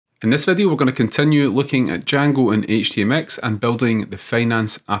In this video, we're going to continue looking at Django and HTMX and building the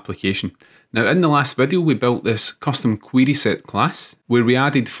finance application. Now, in the last video, we built this custom query set class where we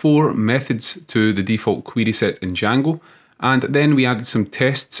added 4 methods to the default query set in Django, and then we added some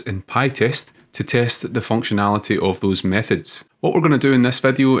tests in pytest to test the functionality of those methods. What we're going to do in this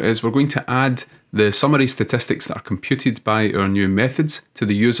video is we're going to add the summary statistics that are computed by our new methods to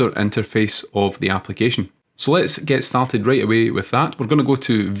the user interface of the application. So let's get started right away with that. We're going to go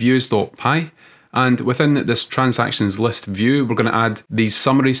to views.py, and within this transactions list view, we're going to add these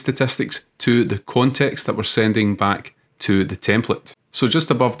summary statistics to the context that we're sending back to the template. So just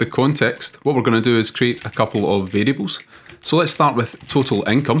above the context, what we're going to do is create a couple of variables. So let's start with total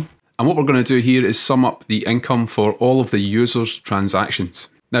income. And what we're going to do here is sum up the income for all of the user's transactions.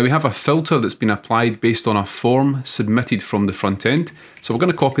 Now we have a filter that's been applied based on a form submitted from the front end. So we're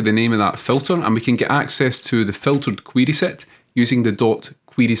going to copy the name of that filter and we can get access to the filtered query set using the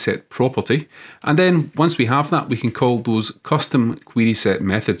 .querySet property. And then once we have that, we can call those custom query set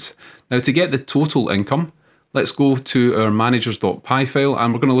methods. Now to get the total income, let's go to our managers.py file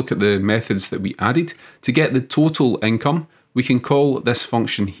and we're going to look at the methods that we added. To get the total income, we can call this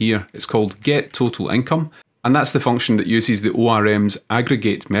function here. It's called getTotalIncome. And that's the function that uses the ORM's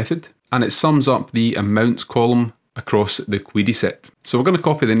aggregate method, and it sums up the amount column across the query set. So we're going to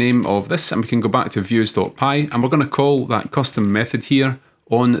copy the name of this and we can go back to views.py and we're going to call that custom method here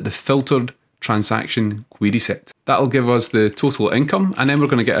on the filtered transaction query set. That'll give us the total income, and then we're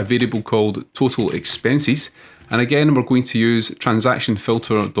going to get a variable called total expenses. And again, we're going to use transaction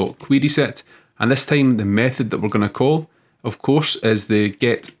filter.querySet, and this time the method that we're going to call, of course, is the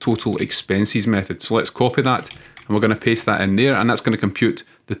get total expenses method. So let's copy that and we're going to paste that in there, and that's going to compute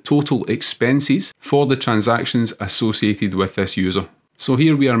the total expenses for the transactions associated with this user. So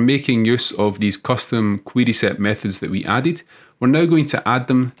here we are making use of these custom query set methods that we added. We're now going to add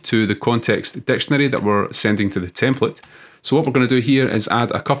them to the context dictionary that we're sending to the template. So what we're going to do here is add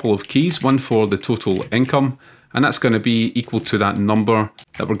a couple of keys, one for the total income, and that's going to be equal to that number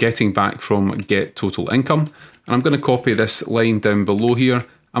that we're getting back from get total income. And I'm going to copy this line down below here,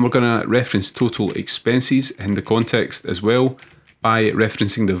 and we're going to reference total expenses in the context as well by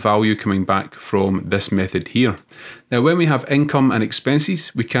referencing the value coming back from this method here. Now when we have income and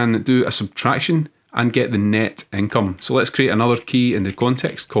expenses, we can do a subtraction and get the net income. So let's create another key in the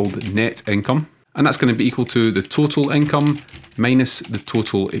context called net income, and that's going to be equal to the total income minus the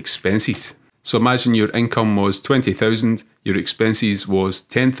total expenses. So imagine your income was 20,000, your expenses was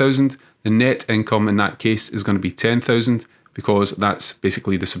 10,000. The net income in that case is going to be 10,000 because that's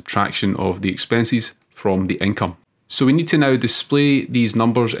basically the subtraction of the expenses from the income. So we need to now display these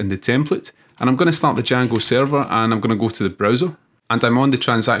numbers in the template, and I'm going to start the Django server and I'm going to go to the browser, and I'm on the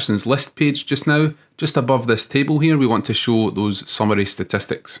transactions list page just now. Just above this table here, we want to show those summary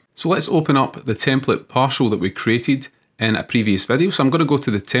statistics. So let's open up the template partial that we created in a previous video. So I'm going to go to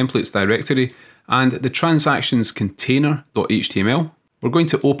the templates directory and the transactions container.html. We're going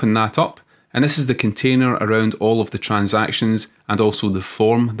to open that up, and this is the container around all of the transactions and also the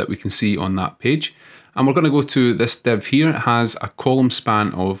form that we can see on that page. And we're going to go to this div here. It has a column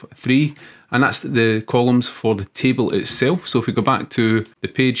span of 3, and that's the columns for the table itself. So if we go back to the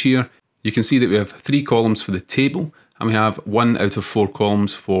page here, you can see that we have 3 columns for the table and we have 1 out of 4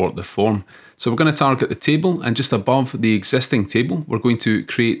 columns for the form. So we're going to target the table, and just above the existing table, we're going to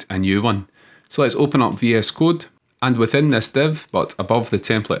create a new one. So let's open up VS Code, and within this div, but above the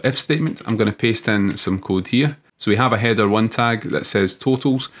template if statement, I'm going to paste in some code here. So we have a header1 tag that says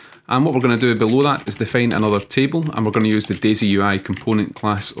totals, and what we're going to do below that is define another table, and we're going to use the Daisy UI component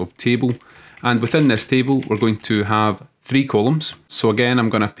class of table. And within this table, we're going to have 3 columns. So again, I'm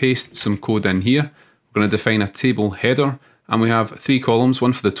going to paste some code in here. We're going to define a table header, and we have 3 columns,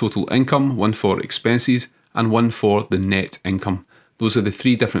 one for the total income, one for expenses, and one for the net income. Those are the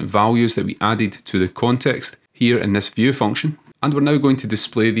 3 different values that we added to the context here in this view function, and we're now going to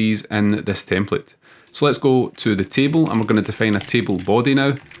display these in this template. So let's go to the table, and we're going to define a table body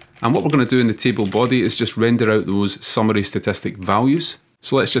now. And what we're going to do in the table body is just render out those summary statistic values.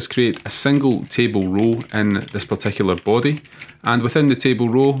 So let's just create a single table row in this particular body, and within the table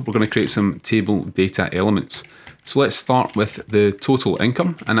row we're going to create some table data elements. So let's start with the total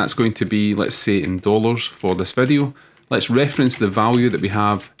income, and that's going to be, let's say, in dollars for this video. Let's reference the value that we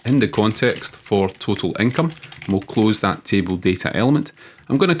have in the context for total income, and we'll close that table data element.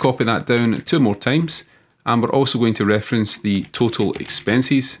 I'm going to copy that down 2 more times, and we're also going to reference the total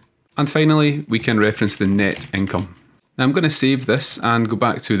expenses, and finally we can reference the net income. Now I'm going to save this and go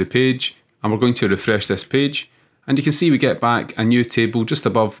back to the page, and we're going to refresh this page, And you can see we get back a new table just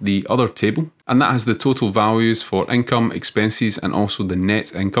above the other table, and that has the total values for income, expenses, and also the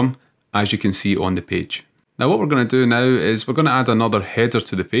net income, as you can see on the page. Now what we're going to do now is we're going to add another header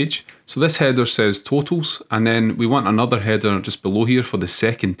to the page. So this header says totals, and then we want another header just below here for the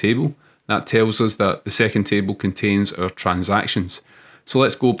second table. That tells us that the second table contains our transactions. So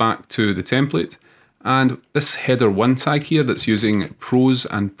let's go back to the template, and this header 1 tag here that's using prose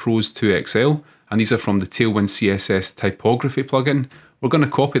and prose2xl, and these are from the Tailwind CSS typography plugin. We're going to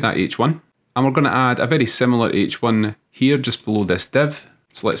copy that h1, and we're going to add a very similar h1 here just below this div.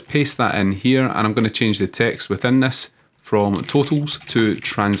 So let's paste that in here, and I'm going to change the text within this from totals to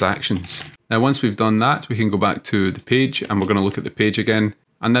transactions. Now once we've done that, we can go back to the page, and we're going to look at the page again.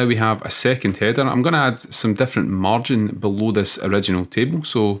 And now we have a second header. I'm going to add some different margin below this original table.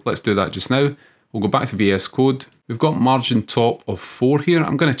 So let's do that just now. We'll go back to VS Code. We've got margin top of 4 here.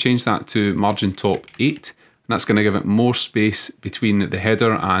 I'm going to change that to margin top 8. And that's going to give it more space between the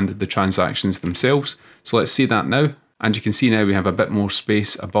header and the transactions themselves. So let's see that now. And you can see now we have a bit more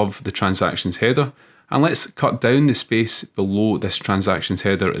space above the transactions header. And let's cut down the space below this transactions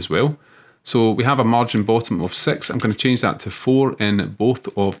header as well. So we have a margin bottom of 6. I'm going to change that to 4 in both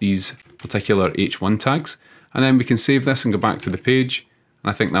of these particular h1 tags. And then we can save this and go back to the page. And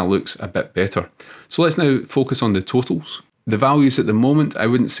I think that looks a bit better. So let's now focus on the totals. The values at the moment I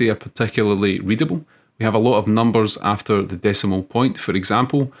wouldn't say are particularly readable. We have a lot of numbers after the decimal point, for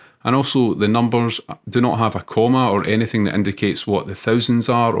example, and also the numbers do not have a comma or anything that indicates what the thousands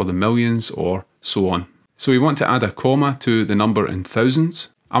are or the millions or so on. So we want to add a comma to the number in thousands,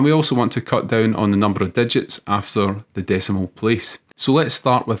 and we also want to cut down on the number of digits after the decimal place. So let's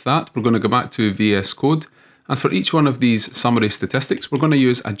start with that. We're going to go back to VS Code. And for each one of these summary statistics, we're going to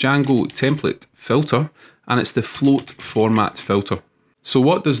use a Django template filter, and it's the float format filter. So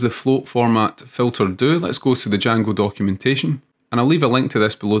what does the float format filter do? Let's go to the Django documentation, and I'll leave a link to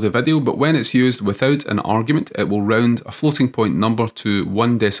this below the video, but when it's used without an argument, it will round a floating point number to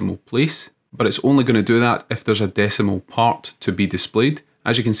 1 decimal place, but it's only going to do that if there's a decimal part to be displayed.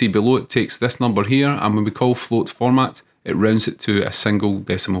 As you can see below, it takes this number here, and when we call float format, it rounds it to a single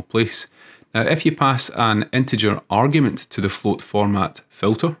decimal place. Now, if you pass an integer argument to the float format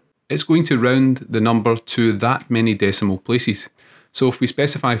filter, it's going to round the number to that many decimal places. So if we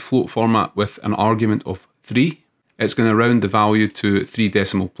specify float format with an argument of 3, it's going to round the value to 3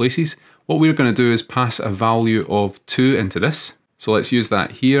 decimal places. What we're going to do is pass a value of 2 into this. So let's use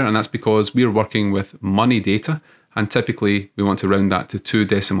that here, and that's because we're working with money data, and typically we want to round that to 2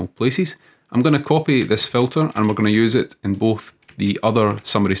 decimal places. I'm going to copy this filter, and we're going to use it in both the other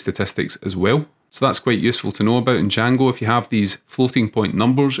summary statistics as well. So that's quite useful to know about in Django. If you have these floating point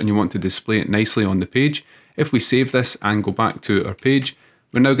numbers and you want to display it nicely on the page, if we save this and go back to our page,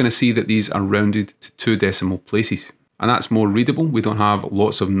 we're now going to see that these are rounded to 2 decimal places. And that's more readable. We don't have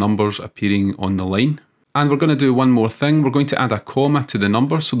lots of numbers appearing on the line. And we're going to do one more thing. We're going to add a comma to the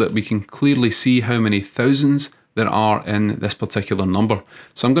number so that we can clearly see how many thousands there are in this particular number.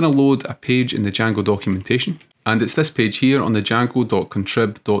 So I'm going to load a page in the Django documentation. And it's this page here on the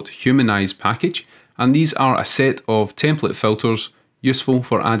Django.contrib.humanize package. And these are a set of template filters useful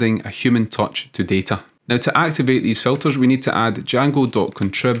for adding a human touch to data. Now to activate these filters, we need to add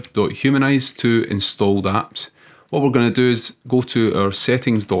Django.contrib.humanize to installed apps. What we're going to do is go to our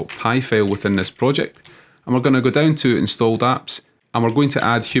settings.py file within this project. And we're going to go down to installed apps. And we're going to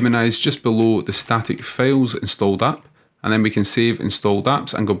add humanize just below the static files installed app. And then we can save installed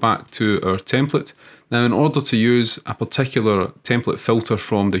apps and go back to our template. Now, in order to use a particular template filter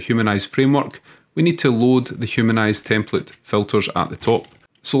from the Humanize framework, we need to load the Humanize template filters at the top.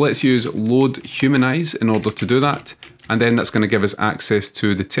 So let's use load Humanize in order to do that. And then that's going to give us access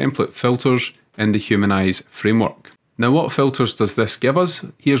to the template filters in the Humanize framework. Now, what filters does this give us?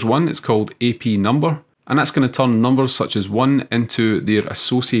 Here's one, it's called AP number. And that's going to turn numbers such as 1 into their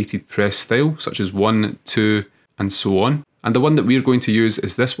associated press style, such as 1, 2, and so on. And the one that we're going to use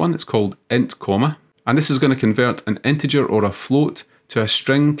is this one, it's called intcomma. And this is going to convert an integer or a float to a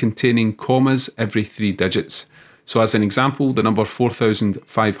string containing commas every 3 digits. So as an example, the number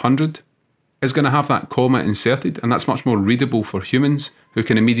 4,500 is going to have that comma inserted, and that's much more readable for humans who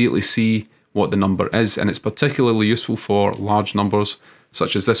can immediately see what the number is. And it's particularly useful for large numbers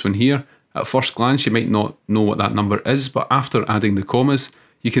such as this one here. At first glance, you might not know what that number is, but after adding the commas,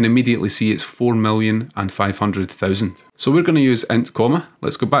 you can immediately see it's 4,500,000. So we're going to use intcomma.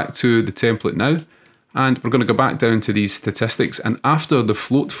 Let's go back to the template now. And we're going to go back down to these statistics, and after the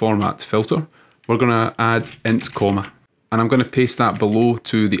float format filter, we're going to add intcomma. And I'm going to paste that below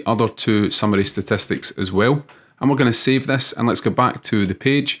to the other 2 summary statistics as well. And we're going to save this, and let's go back to the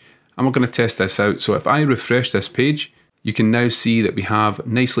page. and we're going to test this out. So if I refresh this page, you can now see that we have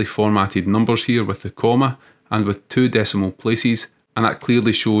nicely formatted numbers here with the comma and with 2 decimal places, and that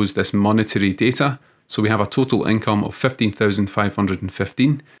clearly shows this monetary data. So we have a total income of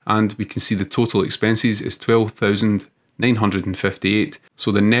 15,515, and we can see the total expenses is 12,958.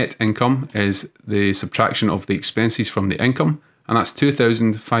 So the net income is the subtraction of the expenses from the income, and that's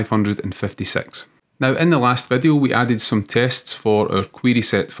 2,556. Now in the last video, we added some tests for our query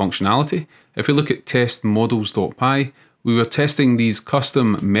set functionality. If we look at test models.py, we were testing these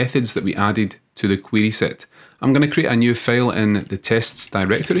custom methods that we added to the query set. I'm going to create a new file in the tests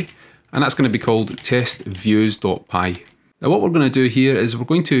directory, and that's going to be called testviews.py. Now what we're going to do here is we're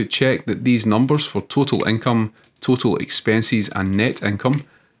going to check that these numbers for total income, total expenses and net income,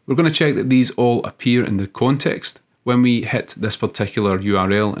 we're going to check that these all appear in the context when we hit this particular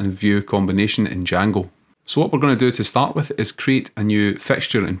URL and view combination in Django. So what we're going to do to start with is create a new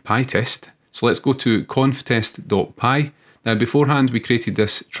fixture in pytest. So let's go to conftest.py. Now beforehand we created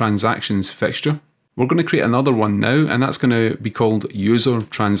this transactions fixture. We're going to create another one now, and that's going to be called user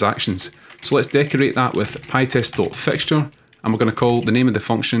transactions. So let's decorate that with pytest.fixture, and we're going to call the name of the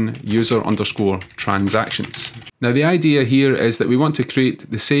function user_transactions. Now the idea here is that we want to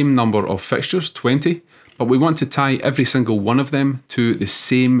create the same number of fixtures, 20, but we want to tie every single one of them to the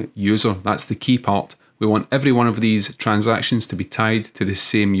same user. That's the key part. We want every one of these transactions to be tied to the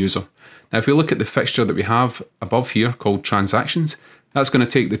same user. Now if we look at the fixture that we have above here called transactions, that's going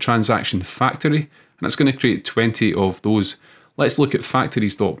to take the transaction factory and it's going to create 20 of those. Let's look at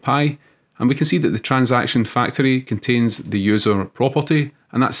factories.py, and we can see that the transaction factory contains the user property,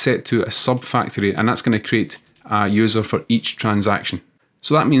 and that's set to a subfactory, and that's going to create a user for each transaction.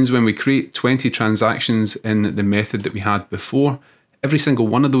 So that means when we create 20 transactions in the method that we had before, every single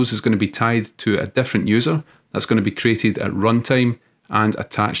one of those is going to be tied to a different user that's going to be created at runtime and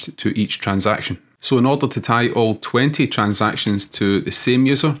attached to each transaction. So in order to tie all 20 transactions to the same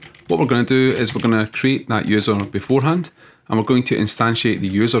user, what we're going to do is we're going to create that user beforehand, and we're going to instantiate the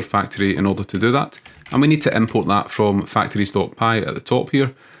user factory in order to do that. And we need to import that from factories.py at the top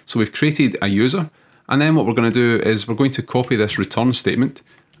here. So we've created a user, and then what we're going to do is we're going to copy this return statement,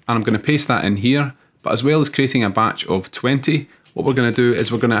 and I'm going to paste that in here. But as well as creating a batch of 20, what we're going to do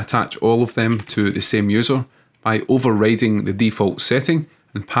is we're going to attach all of them to the same user by overriding the default setting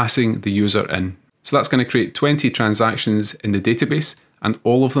and passing the user in. So that's going to create 20 transactions in the database, and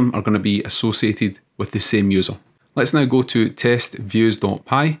all of them are going to be associated with the same user. Let's now go to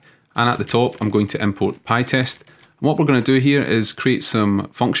testviews.py, and at the top I'm going to import pytest. And what we're going to do here is create some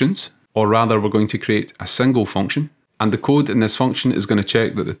functions, or rather we're going to create a single function, and the code in this function is going to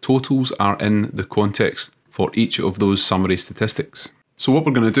check that the totals are in the context for each of those summary statistics. So what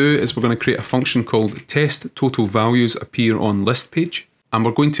we're going to do is we're going to create a function called test total values appear on list page. And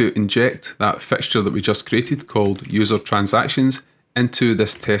we're going to inject that fixture that we just created called user transactions into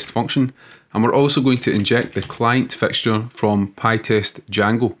this test function. And we're also going to inject the client fixture from pytest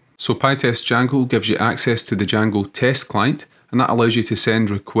Django. So pytest Django gives you access to the Django test client, and that allows you to send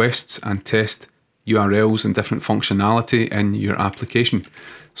requests and test URLs and different functionality in your application.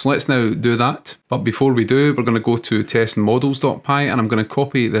 So let's now do that. But before we do, we're going to go to testmodels.py, and I'm going to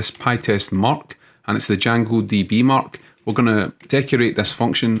copy this pytest mark, and it's the Django DB mark. We're going to decorate this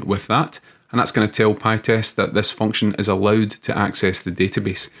function with that, and that's going to tell pytest that this function is allowed to access the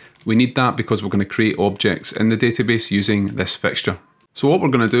database. We need that because we're going to create objects in the database using this fixture. So what we're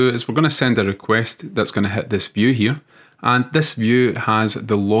going to do is we're going to send a request that's going to hit this view here, and this view has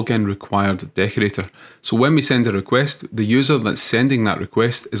the login required decorator. So when we send a request, the user that's sending that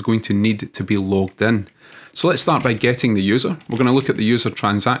request is going to need to be logged in. So let's start by getting the user. We're going to look at the user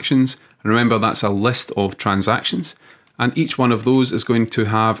transactions, and remember that's a list of transactions. And each one of those is going to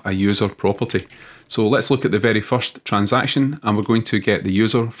have a user property. So let's look at the very first transaction, and we're going to get the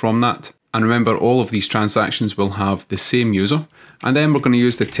user from that. And remember, all of these transactions will have the same user. And then we're going to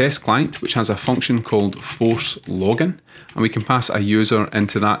use the test client, which has a function called force login. And we can pass a user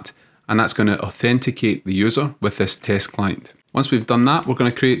into that, and that's going to authenticate the user with this test client. Once we've done that, we're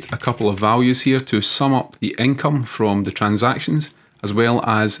going to create a couple of values here to sum up the income from the transactions, as well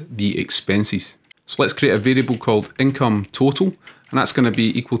as the expenses. So let's create a variable called income total, and that's going to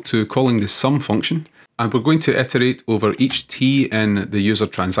be equal to calling the sum function. And we're going to iterate over each t in the user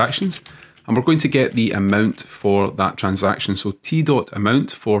transactions, and we're going to get the amount for that transaction. So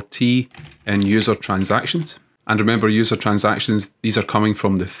t.amount for t in user transactions. And remember, user transactions, these are coming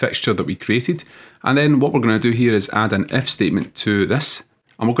from the fixture that we created. And then what we're going to do here is add an if statement to this,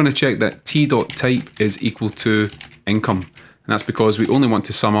 and we're going to check that t.type is equal to income. And that's because we only want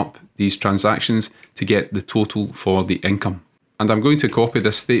to sum up these transactions to get the total for the income. And I'm going to copy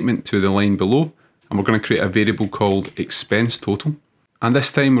this statement to the line below, and we're going to create a variable called expense total. And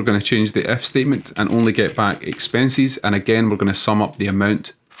this time we're going to change the if statement and only get back expenses, and again we're going to sum up the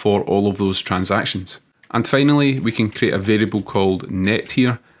amount for all of those transactions. And finally we can create a variable called net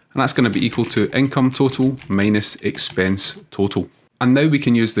here, and that's going to be equal to income total minus expense total. And now we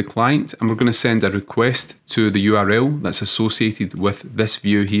can use the client, and we're going to send a request to the URL that's associated with this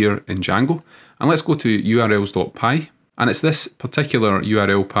view here in Django. And let's go to urls.py, and it's this particular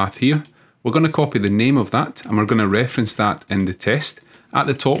URL path here. We're going to copy the name of that, and we're going to reference that in the test. At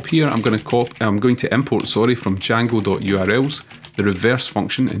the top here, I'm going to import from Django.urls, the reverse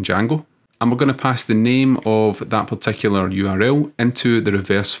function in Django. And we're going to pass the name of that particular URL into the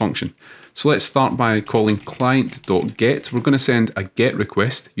reverse function. So let's start by calling client.get. We're going to send a GET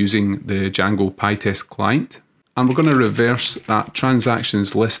request using the Django pytest client. And we're going to reverse that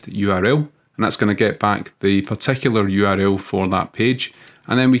transactions list URL. And that's going to get back the particular URL for that page.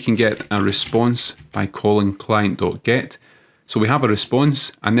 And then we can get a response by calling client.get. So we have a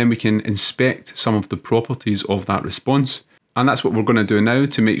response, and then we can inspect some of the properties of that response. And that's what we're going to do now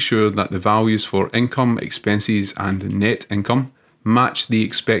to make sure that the values for income, expenses, and net income match the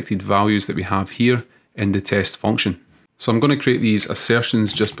expected values that we have here in the test function. So I'm going to create these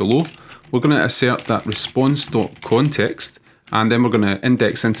assertions just below. We're going to assert that response.context, and then we're going to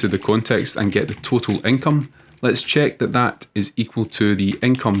index into the context and get the total income. Let's check that that is equal to the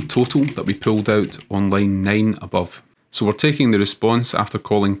income total that we pulled out on line 9 above. So we're taking the response after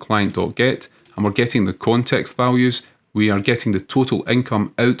calling client.get, and we're getting the context values. We are getting the total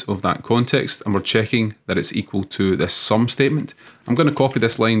income out of that context, and we're checking that it's equal to this sum statement. I'm going to copy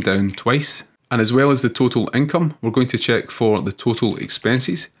this line down twice. And as well as the total income, we're going to check for the total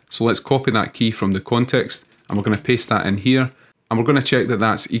expenses. So let's copy that key from the context, and we're going to paste that in here. And we're going to check that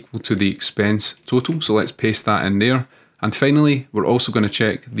that's equal to the expense total. So let's paste that in there. And finally, we're also going to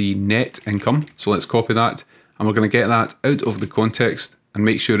check the net income. So let's copy that, and we're going to get that out of the context and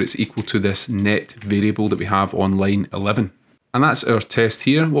make sure it's equal to this net variable that we have on line 11. And that's our test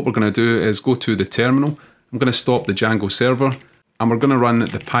here. What we're going to do is go to the terminal. I'm going to stop the Django server, and we're going to run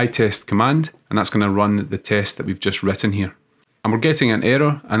the pytest command, and that's going to run the test that we've just written here. And we're getting an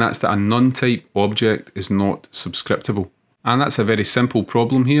error, and that's that a none-type object is not subscriptable. And that's a very simple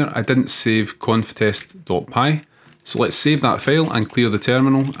problem here. I didn't save conftest.py. So let's save that file and clear the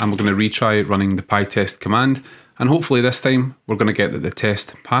terminal, and we're going to retry running the pytest command. And hopefully this time we're going to get that the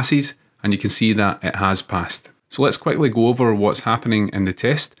test passes, and you can see that it has passed. So let's quickly go over what's happening in the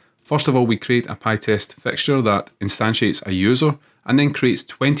test. First of all, we create a pytest fixture that instantiates a user and then creates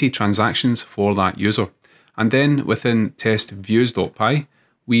 20 transactions for that user. And then within testviews.py,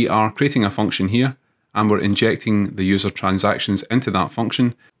 we are creating a function here, and we're injecting the user transactions into that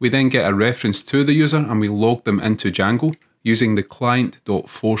function. We then get a reference to the user, and we log them into Django using the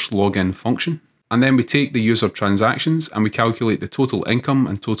client.forceLogin function. And then we take the user transactions and we calculate the total income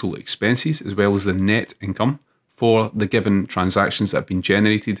and total expenses, as well as the net income for the given transactions that have been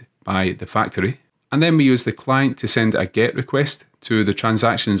generated by the factory. And then we use the client to send a GET request to the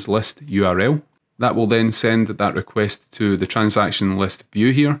transactions list URL. That will then send that request to the transaction list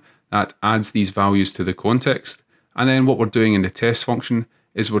view here. That adds these values to the context. And then what we're doing in the test function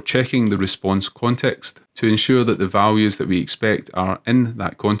is we're checking the response context to ensure that the values that we expect are in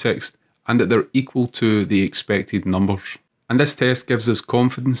that context and that they're equal to the expected numbers. And this test gives us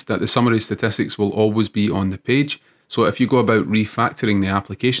confidence that the summary statistics will always be on the page. So if you go about refactoring the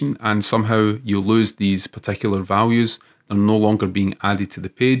application and somehow you lose these particular values, they're no longer being added to the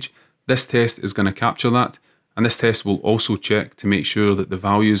page, this test is going to capture that. And this test will also check to make sure that the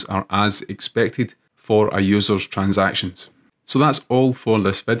values are as expected for a user's transactions. So that's all for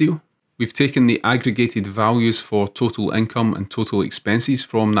this video. We've taken the aggregated values for total income and total expenses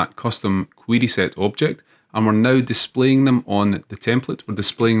from that custom query set object, and we're now displaying them on the template. We're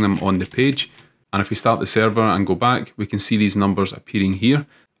displaying them on the page. And if we start the server and go back, we can see these numbers appearing here.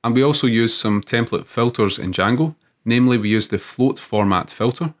 And we also use some template filters in Django. Namely, we use the float format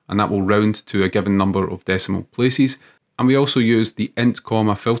filter, and that will round to a given number of decimal places. And we also use the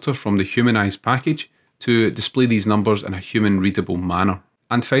intcomma filter from the humanize package to display these numbers in a human readable manner.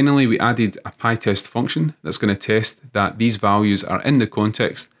 And finally, we added a pytest function that's going to test that these values are in the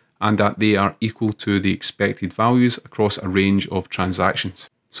context and that they are equal to the expected values across a range of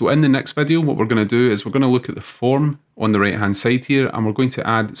transactions. So in the next video, what we're going to do is we're going to look at the form on the right hand side here, and we're going to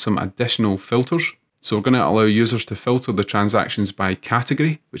add some additional filters. So we're going to allow users to filter the transactions by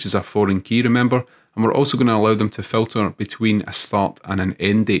category, which is a foreign key, remember, and we're also going to allow them to filter between a start and an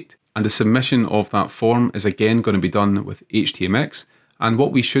end date. And the submission of that form is again going to be done with HTMX. And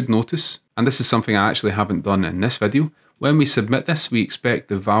what we should notice, and this is something I actually haven't done in this video, When we submit this, we expect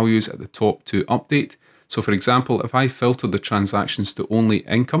the values at the top to update. So for example, if I filter the transactions to only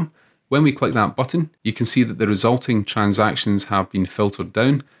income, when we click that button, you can see that the resulting transactions have been filtered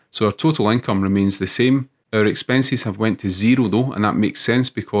down. So our total income remains the same. Our expenses have went to 0 though, and that makes sense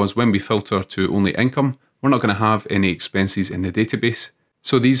because when we filter to only income, we're not going to have any expenses in the database.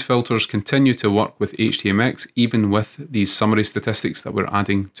 So these filters continue to work with HTMX even with these summary statistics that we're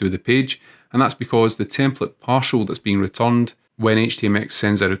adding to the page. And that's because the template partial that's being returned when HTMX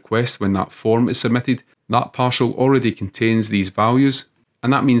sends a request when that form is submitted, that partial already contains these values.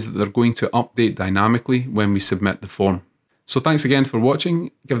 And that means that they're going to update dynamically when we submit the form. So thanks again for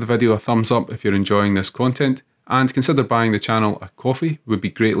watching. Give the video a thumbs up if you're enjoying this content, and consider buying the channel a coffee, would be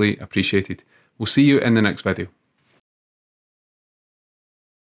greatly appreciated. We'll see you in the next video.